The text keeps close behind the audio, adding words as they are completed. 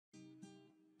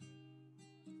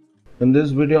In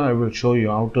this video, I will show you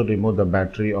how to remove the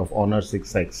battery of Honor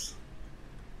 6X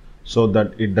so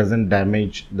that it doesn't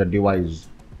damage the device.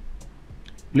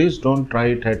 Please don't try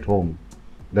it at home.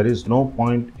 There is no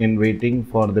point in waiting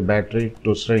for the battery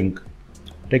to shrink.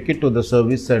 Take it to the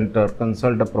service center,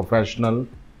 consult a professional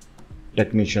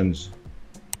technicians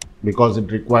because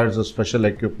it requires a special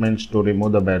equipment to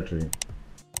remove the battery.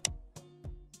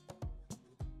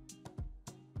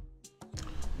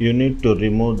 You need to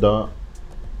remove the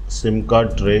SIM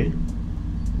card tray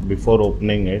before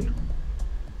opening it.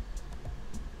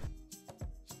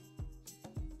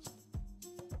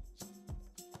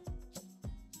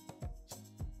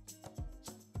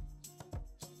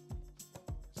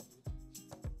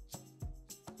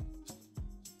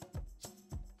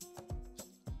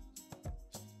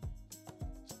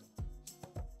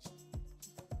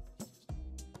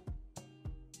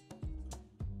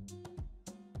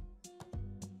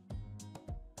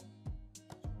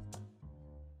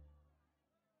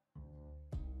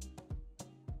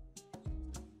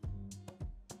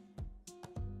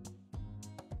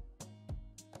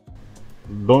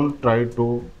 Don't try to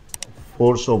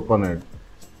force open it.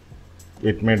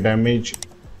 It may damage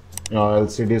your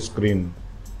LCD screen.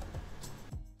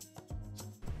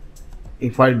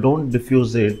 If I don't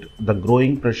diffuse it, the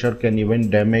growing pressure can even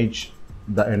damage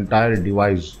the entire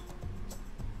device.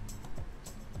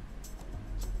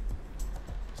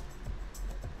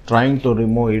 Trying to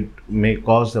remove it may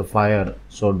cause a fire,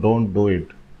 so don't do it.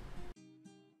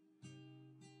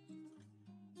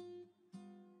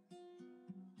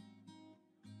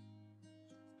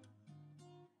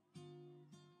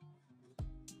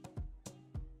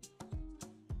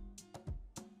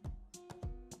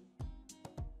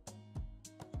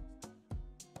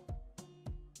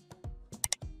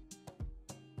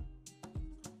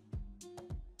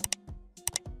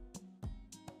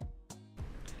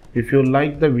 If you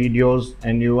like the videos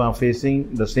and you are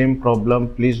facing the same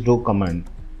problem, please do comment.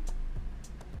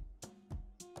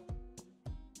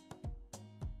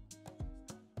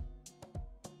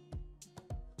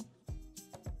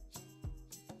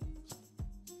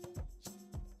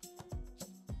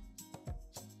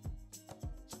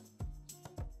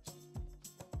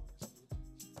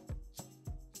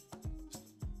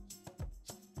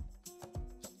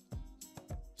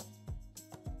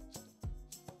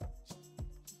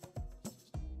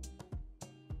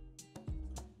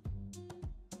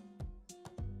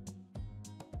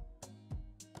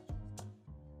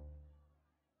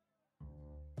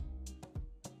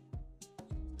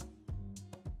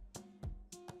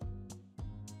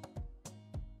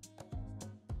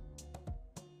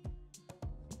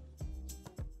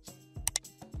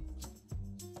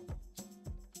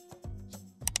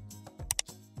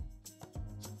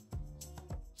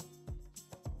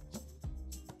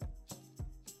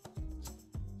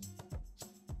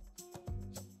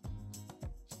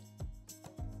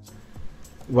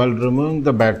 While removing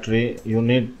the battery, you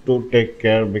need to take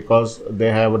care because they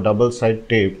have a double side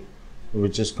tape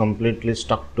which is completely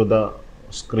stuck to the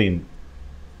screen.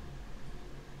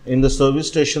 In the service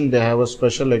station, they have a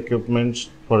special equipment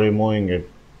for removing it.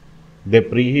 They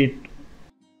preheat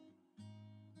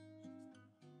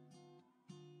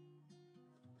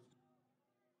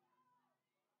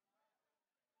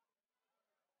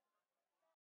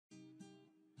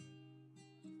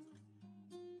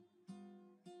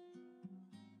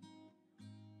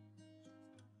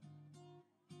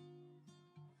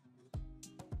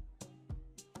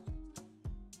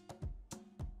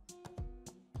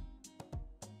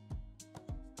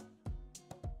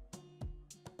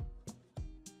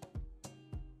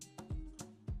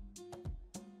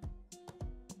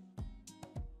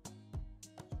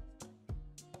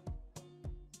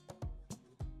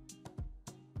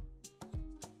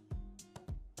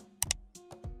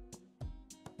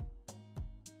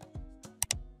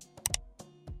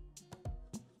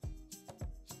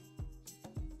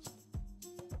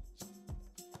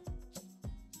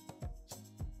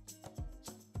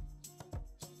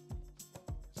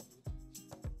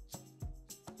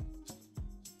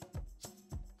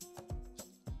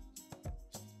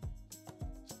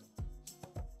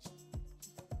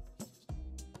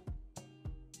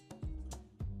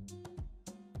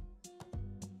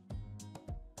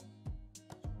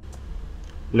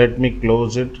Let me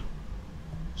close it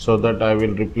so that I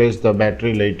will replace the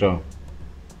battery later.